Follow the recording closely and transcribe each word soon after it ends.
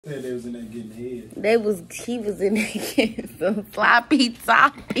Said they was in there getting head. He was in there getting some sloppy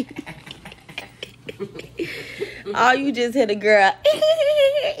toppy. Oh, you just hit a girl.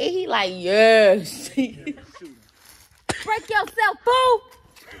 He like, yes. Break yourself, fool.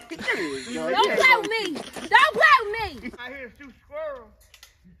 Don't play with me. Don't play with me. I hear a shoot squirrel.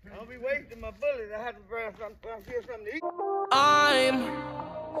 I'll be wasting my bullets. I have to grab something. I feel something to eat. I'm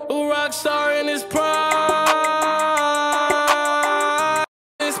a rock star in his prime.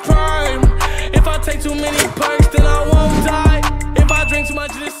 His prime. If I take too many perks, then I won't die. If I drink too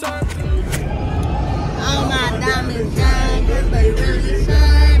much of this sun. All my diamonds shine, but really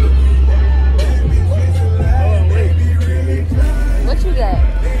shine. What you got?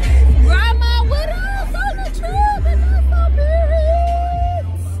 Grandma with us on the trip and that's so big.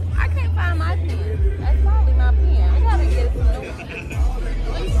 I can't find my pen. That's probably my pen. I gotta get some new ones.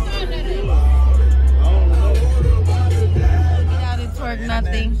 What you trying to do? Get out and twerk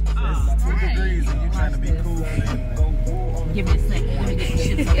nothing. It's 2 degrees and you trying to be cool. Give me a second. Let me get the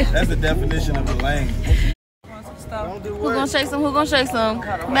shit together. That's the definition of a lane. Who gonna shake some? Who gonna shake some?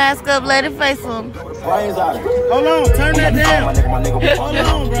 Mask up, lady, face them. Hold on, turn that down. Hold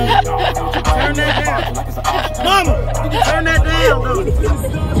on, bro. Turn that down. Mama, you can turn that down, though.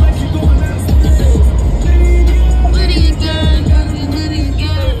 What are you doing? What are you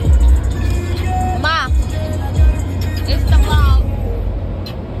doing? Ma, it's the vlog.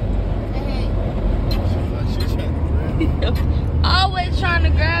 Hey. Always trying to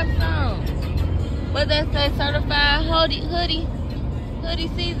grab some. What that say? Certified hoodie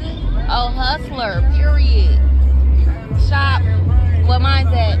season? Oh, hustler, period. Shop. What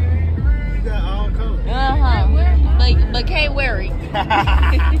mine's at? You got all colors. But can't wear it.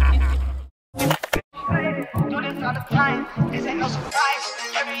 This ain't no surprise.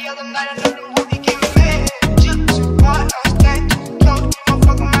 Every other night I know the movie getting mad. Just too hard, I'm staying too close. I'm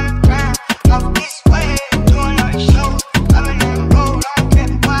fucking on the ground. Off this way, doing all the shows. I've been on the road, I don't care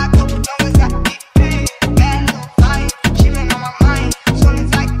why I go. Long as I get paid. Bad little fire, she been on my mind. Soon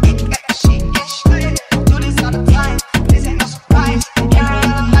as I get got the shit get straight. Do this all the time. This ain't no surprise. Every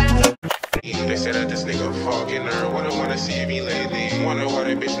other night I know. They said that this nigga fucking her. Wonder why they see me lately. Wonder why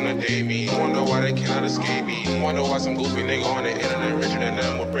they bitch wanna date me. Wonder why they cannot escape me. Wonder why some goofy nigga on the internet richer than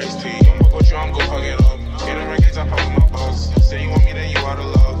them with brace teeth. Fuck with you, I'm gon' fuck it up. Get a records, I fuck with my boss. Say you want me, then you out of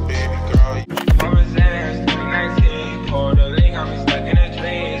love, baby girl. Promising 2019. Pulled the link, got me stuck in a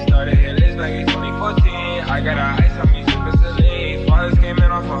dream. Started hit list back in 2014. I got a ice on me super silly. Fathers came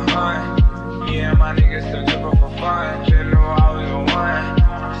in off a hunt. Me and my niggas still tripping for fun. Didn't know I was the one.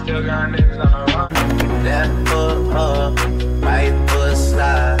 Still got niggas on the run. Left foot up, right foot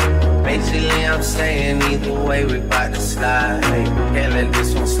slide. Basically, I'm saying either way, we bout to slide. Hey, can't let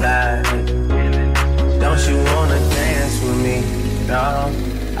this one slide. Don't you wanna dance with me? No,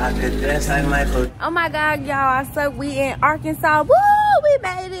 I could dance like Michael. Oh my God, y'all! I said we in Arkansas. Woo! We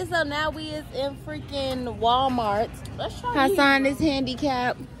made it. So now we is in freaking Walmart. Let's try Hassan is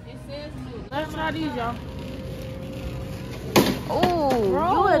handicapped. It says new. Let's try these, y'all. Oh,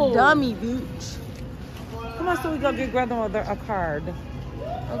 you a dummy, bitch. Come on, so we go get grandmother a card.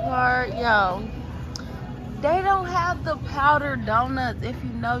 A card, yo. They don't have the powdered donuts. If you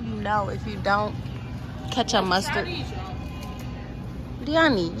know, you know. If you don't, ketchup, mustard.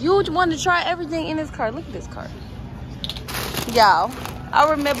 Diani, you want to try everything in this card. Look at this card. Y'all, I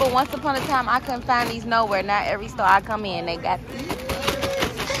remember once upon a time I couldn't find these nowhere. Not every store I come in, they got these.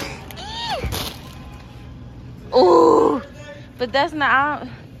 Ooh, but that's not.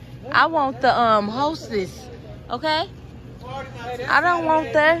 I want the hostess. Okay. I don't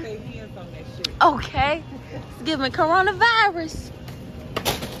want that. Okay. It's giving coronavirus.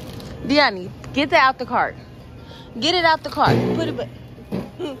 Diani, get that out the cart. Get it out the cart. Put it back.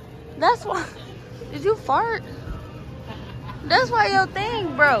 That's why. Did you fart? That's why your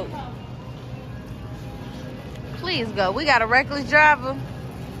thing broke. Please go. We got a reckless driver.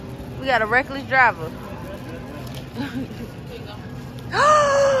 We got a reckless driver.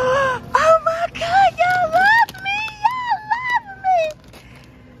 Oh my God, y'all love me. Y'all love me.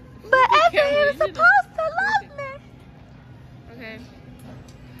 But Evan is supposed to love me. Okay.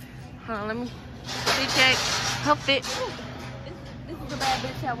 Hold on, let me check her fit. This is a bad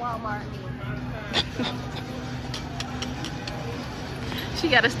bitch at Walmart. She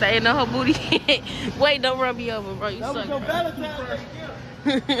gotta stay in her booty. Wait, don't rub me over, bro. You suck.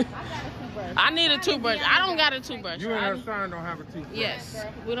 I need a toothbrush. I don't got a toothbrush. You and her son don't have a toothbrush. Yes,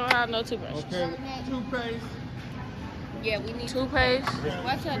 we don't have no toothbrush. Okay, toothpaste. Yeah, we need toothpaste.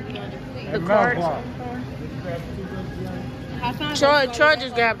 Watch out, The cards. Troy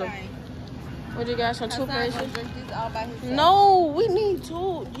just grabbed them. What you got? Some toothpaste? No. No, we need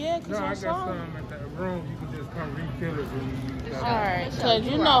two. Yeah, because No, I got Hassan. some at that room. You can just come refill it when you Alright, because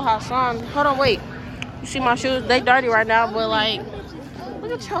you know Hassan. Hold on, wait. You see my shoes? They dirty right now, but like,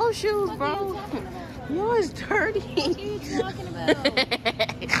 look at your shoes, bro. Yours dirty. What are you talking about?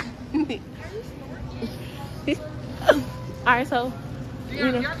 Alright, so.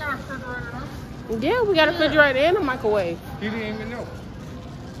 Y'all got a refrigerator, huh? Yeah, we got a refrigerator and a microwave. You didn't even know.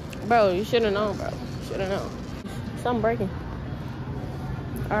 Bro, you should have known, bro. Should have known. Something breaking.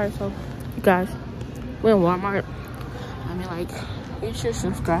 Alright, so, you guys, we're in Walmart. I mean, like, you should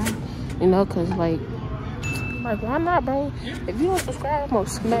subscribe, you know, because, like, why not, bro? If you don't subscribe, I'm going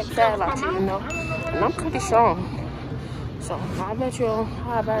to smack that out to you, you know. And I'm pretty strong. So, I bet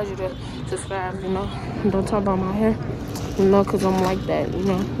I advise you to subscribe, you know. And don't talk about my hair, you know, because I'm like that, you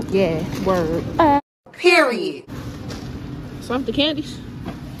know. Yeah, word. Period. Swipe the candies.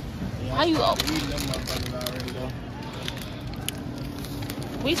 How you open?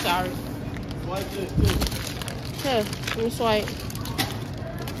 We sorry. Here, let me swipe.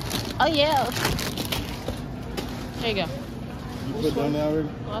 Oh yeah. There you go. You put down there already?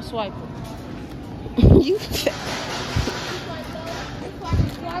 I'll swipe it. You.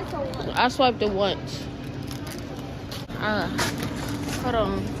 I swiped it once. Hold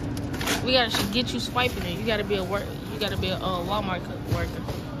on. We gotta get you swiping it. You gotta be a Walmart worker.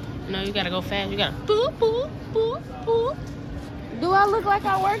 You know, you gotta go fast. You gotta boop boop boop boop. Do I look like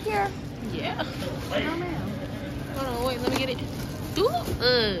I work here? Yeah. No, ma'am. Hold on, wait, let me get it. Do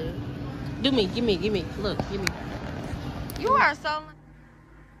me, give me. Look, give me. You are so.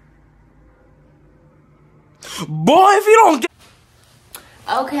 Boy, if you don't get.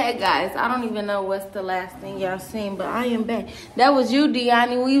 Okay, guys, I don't even know what's the last thing y'all seen, but I am back. That was you,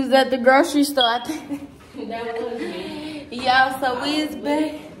 Deani. We was at the grocery store, I think. That was me. Y'all, so we is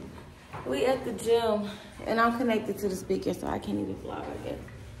back. We at the gym, and I'm connected to the speaker, so I can't even vlog, I guess.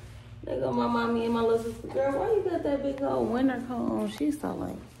 There go my mommy and my little sister. Girl, why you got that big old winter coat on? She's so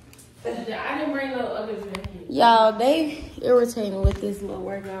lame. I didn't bring no other jacket. Y'all, they irritating with this little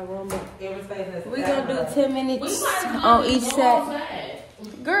workout room. We gonna do 10 minutes on each set.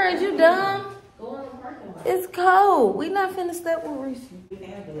 Girl, you dumb? It's cold. We not finna step with Reese. Look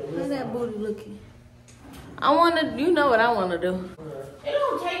at that booty looking. I wanna, you know what I wanna do. It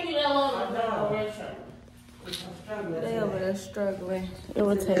don't take you that long to They over there struggling. It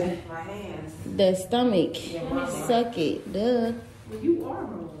will take that stomach. Suck it. Duh. You are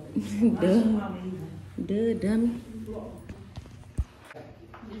wrong. Duh, dummy.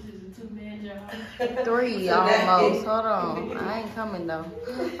 This is a 2-man job. 3 almost. Hold on. I ain't coming though.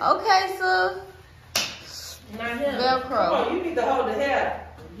 Okay, so Not him. Velcro. You need to hold the hair.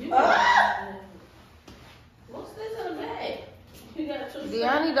 What's this in the bag? You got 2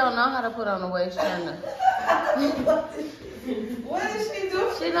 Deani don't know how to put on a waist trainer. What did she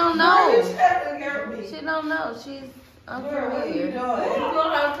do? She don't know. You trying to get me? She don't know. She's Girl, what are you unfamiliar. doing? You know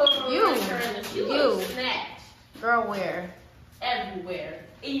how to put on You. a trainer. She You. was snatched Girl, where? everywhere.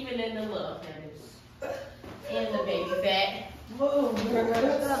 Even in the love handles. In the baby fat. Move, girl.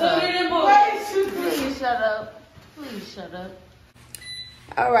 Shut in the up. booty. Please shut up. Please shut up.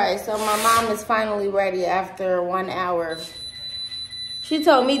 All right, so my mom is finally ready after 1 hour. She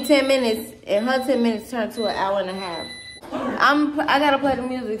told me 10 minutes, and her 10 minutes turned to an hour and a half. I gotta play the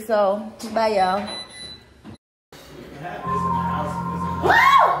music, so bye, y'all.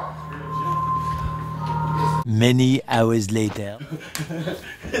 Many hours later.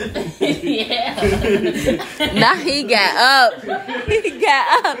 Yeah. Now he got up. He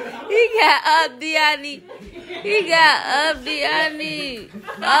got up. He got up, Deani. He got up, Deani.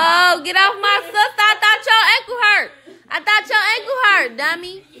 Oh, get off my sister. I thought your ankle hurt. I thought your ankle hurt,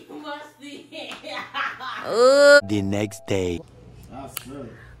 dummy. The next day.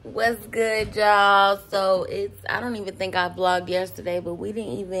 What's good, y'all? So I don't even think I vlogged yesterday, but we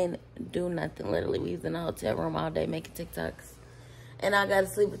didn't even do nothing. Literally, we was in the hotel room all day making TikToks. And I got to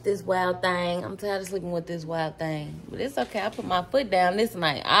sleep with this wild thing. I'm tired of sleeping with this wild thing. But it's okay. I put my foot down this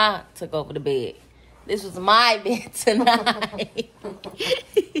night. I took over the bed. This was my bed tonight.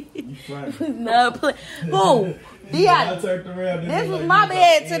 It was not play. Who? Deani. This was my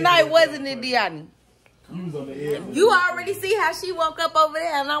bed tonight, wasn't it, Deani? You was on the edge. You already see how she woke up over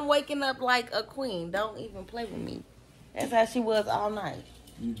there, and I'm waking up like a queen. Don't even play with me. That's how she was all night.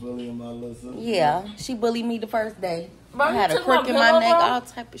 You bullying my little sister? Yeah, she bullied me the first day. Bro, I had you a took crick my in my pillow, neck, bro? all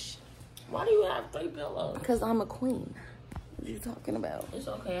type of shit. Why do you have 3 pillows? Because I'm a queen. What are you talking about? It's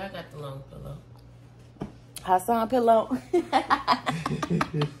okay. I got the long pillow. Hassan pillow.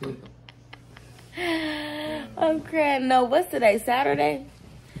 I'm crying. No, what's today? Saturday?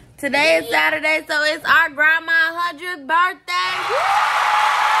 Today is Saturday, so it's our grandma's 100th birthday.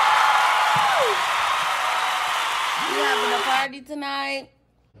 We having a party tonight.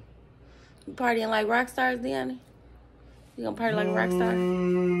 You partying like rock stars, Deanna? You gonna party like a rock star?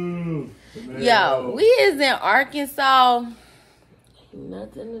 Yo, we is in Arkansas.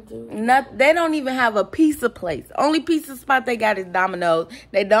 Nothing to do. They don't even have a pizza place. Only pizza spot they got is Domino's.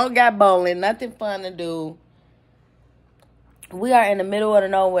 They don't got bowling. Nothing fun to do. We are in the middle of the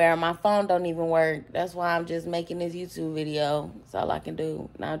nowhere. My phone don't even work. That's why I'm just making this YouTube video. That's all I can do.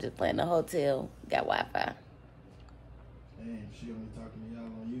 Now I'm just playing the hotel. Got Wi-Fi. Damn, she only talking to y'all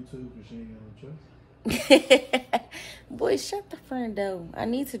on YouTube because she ain't got no trust. Boy, shut the front door. I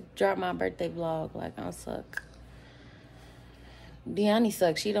need to drop my birthday vlog. Like, I suck. Deanna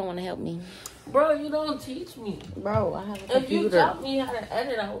sucks. She don't want to help me. Bro, you don't teach me. Bro, I have a computer. If you taught me how to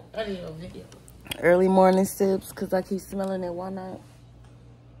edit, I'll edit a video. Early morning sips because I keep smelling it one night.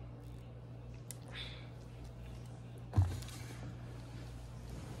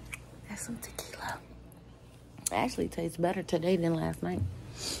 That's some tequila. It actually tastes better today than last night.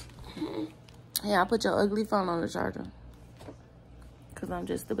 Yeah, I put your ugly phone on the charger. Because I'm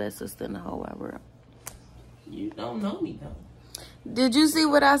just the best sister in the whole wide world. You don't know me, though. Did you see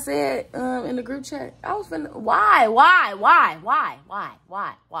what I said in the group chat? I was finna. Why? What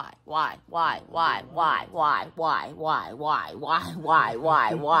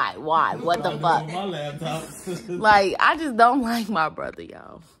the fuck? My laptop. Like, I just don't like my brother,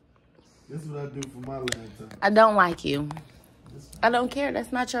 y'all. This is what I do for my laptop. I don't like you. I don't care.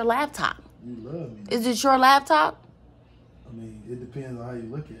 That's not your laptop. You love me. Is it your laptop? I mean, it depends on how you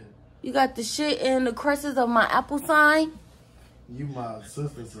look at it. You got the shit in the creases of my Apple sign. You my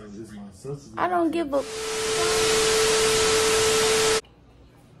sister, so it's my sister. I don't give a...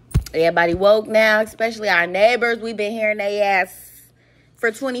 Everybody woke now, especially our neighbors. We've been hearing their ass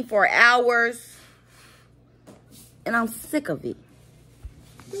for 24 hours. And I'm sick of it.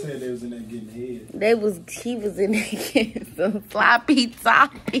 You said they was in there getting head. He was in there getting some sloppy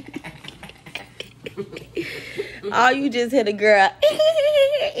toppy. Oh, you just hit a girl.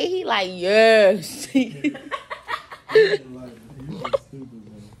 He like, yes.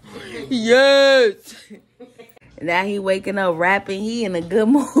 Yes. Now he waking up rapping. He in a good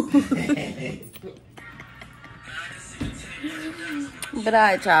mood. But all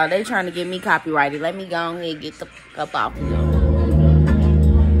right, y'all. They trying to get me copyrighted. Let me go on here and get the cup off.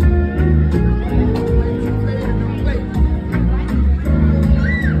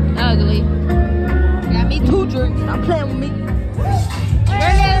 Ugly. Got me 2 drinks. Stop playing with me.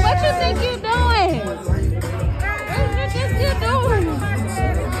 Renee, what you think you doing? What you think you doing? What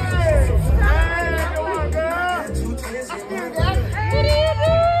are you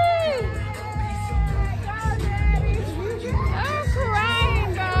doing? I'm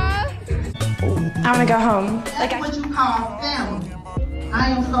crying, girl. I want to go home. That's what you call family. I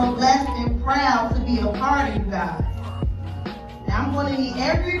am so blessed and proud to be a part of you guys. Now I'm going to need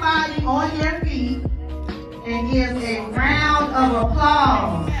everybody on their feet and give a round of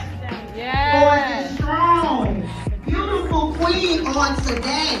applause for the strong, beautiful queen on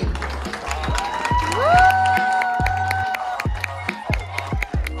today.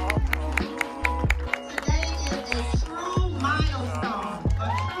 Today is a true milestone, a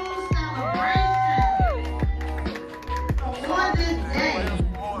true celebration. So on this day,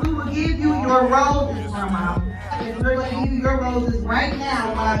 we will give you your roses, Grandma. And we're going to give you your roses right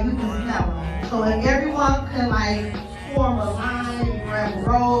now while you can smell them. So if everyone can like form a line, grab a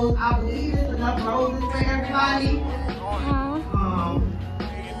rose. I believe there's enough roses for everybody.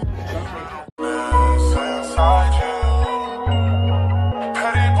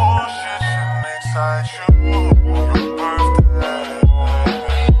 Petty bullshit shouldn't excite you.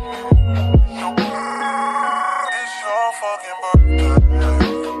 It's your fucking birthday.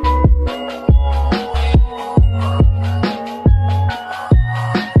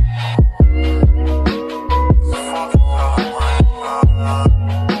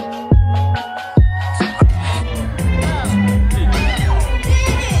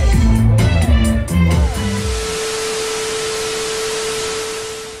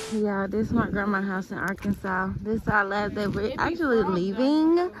 Yeah, this is my grandma's house in Arkansas. This is our last day. We're actually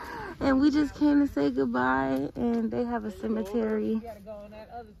leaving, and we just came to say goodbye. And they have a cemetery. You gotta go on that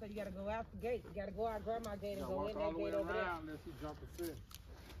other side. You gotta go out the gate. You gotta go out grandma's gate and go in that gate over there. Unless you jump a fit.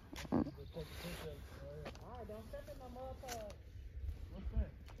 Alright, don't step in my motherfucker. What's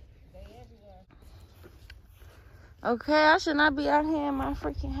that? They everywhere. Okay, I should not be out here in my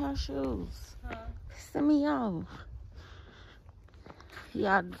freaking house shoes. Send me off.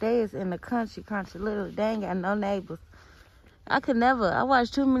 Y'all, they is in the country, literally. They ain't got no neighbors. I could never. I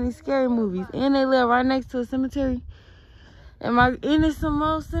watch too many scary movies. And they live right next to a cemetery. And there's some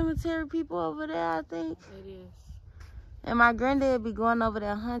more cemetery people over there, I think. It is. And my granddad be going over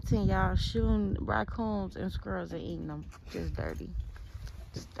there hunting, y'all, shooting raccoons and squirrels and eating them. Just dirty.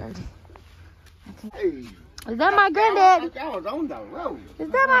 Just dirty. Hey. Is that my granddad? I was on the road. Is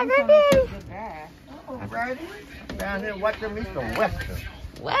that my granddaddy? Right. Down here watching me some Western.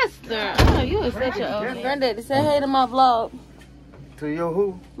 Western. Oh, you was such a old granddaddy. Say hey to my vlog. To your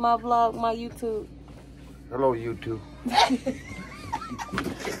who? My vlog, my YouTube. Hello, YouTube.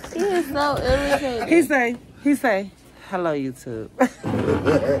 He is so irritating. He say, hello, YouTube.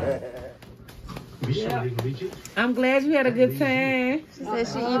 I'm glad you had a good time. She said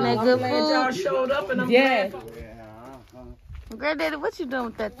she eating that good food. Y'all showed up and I'm glad. Granddaddy, what you doing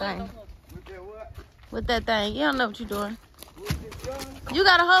with that thing? With that thing? You don't know what you doing. You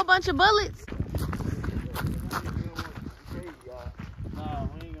got a whole bunch of bullets.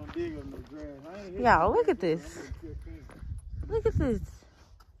 Y'all, look at this. Look at this.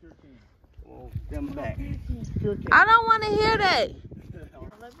 I don't want to hear that.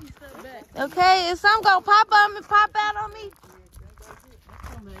 Okay, if something gonna pop out on me.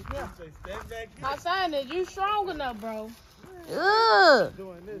 I'm saying that you strong enough, bro. Ugh.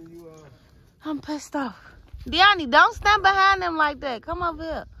 I'm pissed off. Deani, don't stand behind them like that. Come over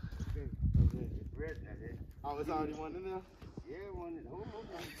here. Oh, it's already one in there? Yeah, one in there.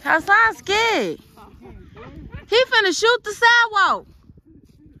 Hassan's scared. He finna shoot the sidewalk.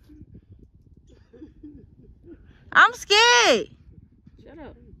 I'm scared. Shut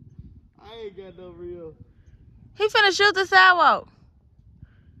up. I ain't got no real. He finna shoot the sidewalk.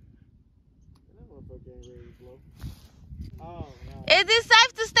 That motherfucker ain't ready to blow. Oh, no. Is it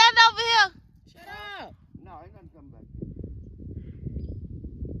safe to stand over here? Shut up. No, ain't nothing coming back.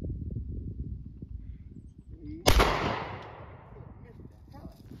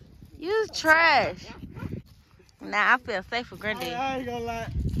 You's trash. Nah, I feel safe for Granddaddy. I ain't gonna lie.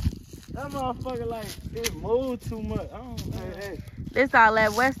 That motherfucker, like, it moved too much. I don't know. Hey. This all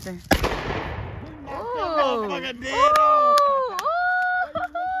that Western. That motherfucker dead on.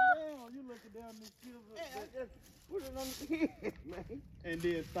 You looking down the silver. Just put it on the head, man. And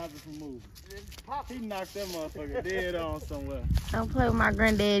then stop it from moving. He knocked that motherfucker dead on somewhere. Don't play with my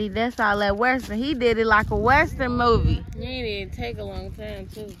granddaddy. That's all that Western. He did it like a Western movie. You ain't even take a long time,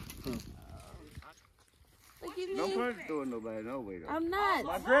 too. Look at No me. person throwing nobody no way though. I'm not.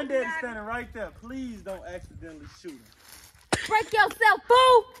 My granddad's standing right there. Please don't accidentally shoot him. Break yourself,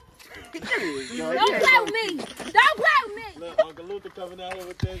 fool. Don't play with me. Don't play with me. Look, Uncle Luther coming out here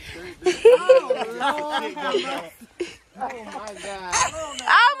with that. Oh my God.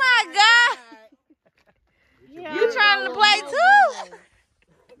 Oh my God. You trying to play too?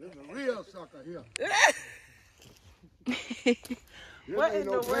 This is a real sucker here. What Ain't in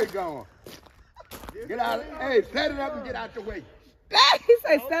no the play going. Get out. Hey, set it up and get out the way. He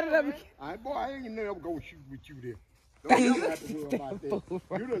say set it up. All right, boy, I ain't never gonna shoot with you there. Don't ever have to worry about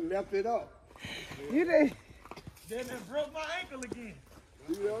that. You done left it up. You did. Then it broke my ankle again.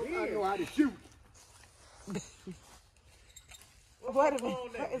 You know, I know how to shoot. Wait a minute.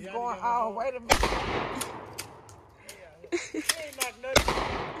 What is going on? Wait a minute. He ain't knocked nothing.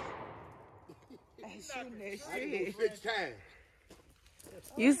 He's shooting that I shit. go 6 times.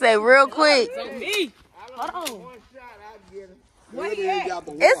 You say real quick. Me. Hold on. One shot, I get him. Where he at?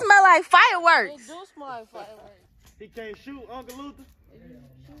 It smell like fireworks. It do smell like fireworks. He can't shoot, Uncle Luther.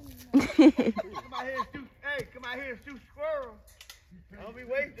 Come out here and shoot. Hey, come out here and shoot squirrels. Don't be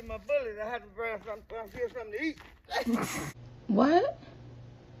wasting my bullets. I have to grab something, get something to eat. What?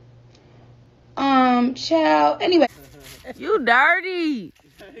 Child. Anyway. You dirty.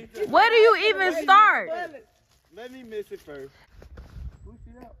 Where do you even start? Let me miss it first. Push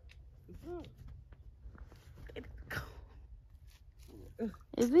it up.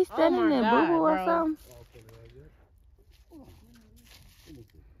 Is we standing my in God, boo-boo or bro. something?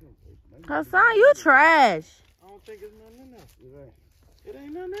 Hassan, you trash. I don't think it's nothing in there. It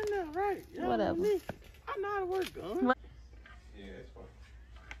ain't nothing in there, right? Yeah, Whatever. I know how to work guns.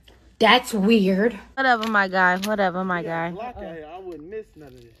 That's weird. Whatever, my guy. Whatever, my guy. Block out here, I wouldn't miss none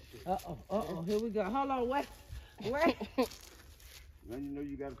of that shit. Uh-oh. Here we go. Hold on. Wait. Then you know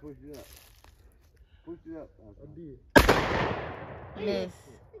you gotta push it up. Push it up. Miss.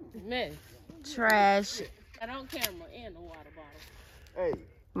 Miss. Trash. I don't camera and the water bottle. Hey.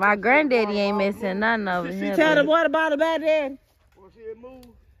 My granddaddy ain't missing nothing over here. Tell the baby. water bottle about daddy. Want to see it move?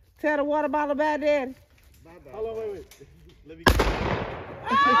 Tell the water bottle about daddy. Hold on, wait. Let me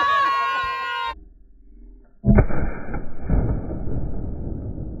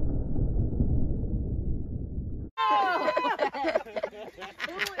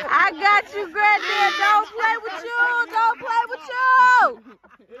you, Granddad. Don't play with you. Don't play with you.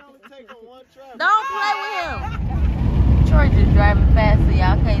 It only takes on one trap. Don't play with him. Troy just driving fast so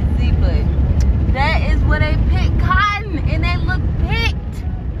y'all can't see, but that is where they pick cotton and they look picked.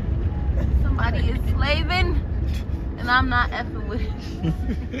 Somebody is slaving and I'm not effing with it.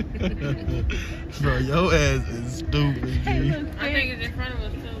 Bro, your ass is stupid, G. I think it's in front of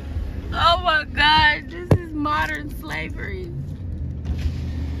us too. Oh my God, this is modern slavery.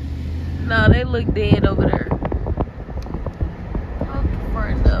 No, they look dead over there. Look for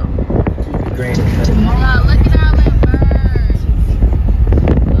it though. Wow, look at all that birds.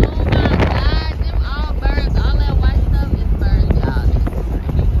 Oh my God, them all birds, all that white stuff is birds, y'all.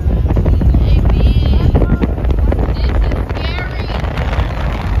 They big. This is scary.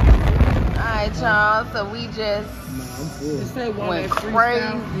 Alright, y'all, so we just went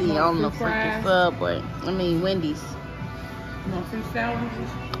crazy on the freaking Subway. I mean, Wendy's. You want free sandwiches?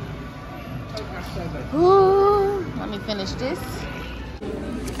 Ooh, let me finish this. I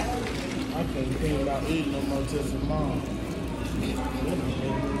couldn't think about eating no more till tomorrow.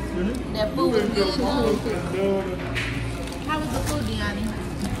 That food was good, though. How was the food, Deani?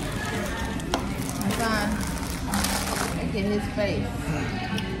 Fine. Look at his face.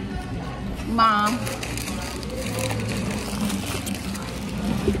 Mom.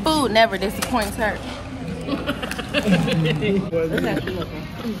 Food never disappoints her.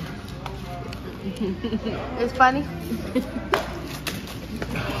 It's funny.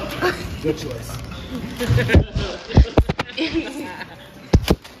 Good choice.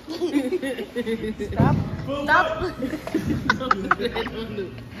 Stop.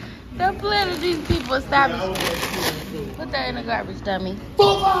 Stop playing with these people establishment. Put that in the garbage, dummy.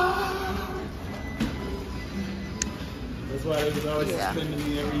 That's why they was always suspending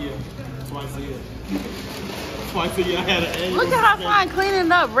me every year. Twice a year. Twice a year I had an annual. Look at how fine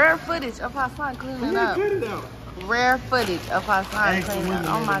cleaning up. Rare footage of how fine cleaning up. Cut it out. Rare footage of how fine cleaning up.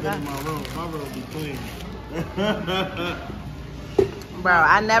 Oh my God. My room be clean. Bro,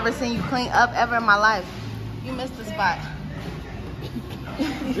 I never seen you clean up ever in my life. You missed the spot.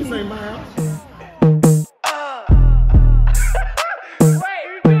 This ain't my house.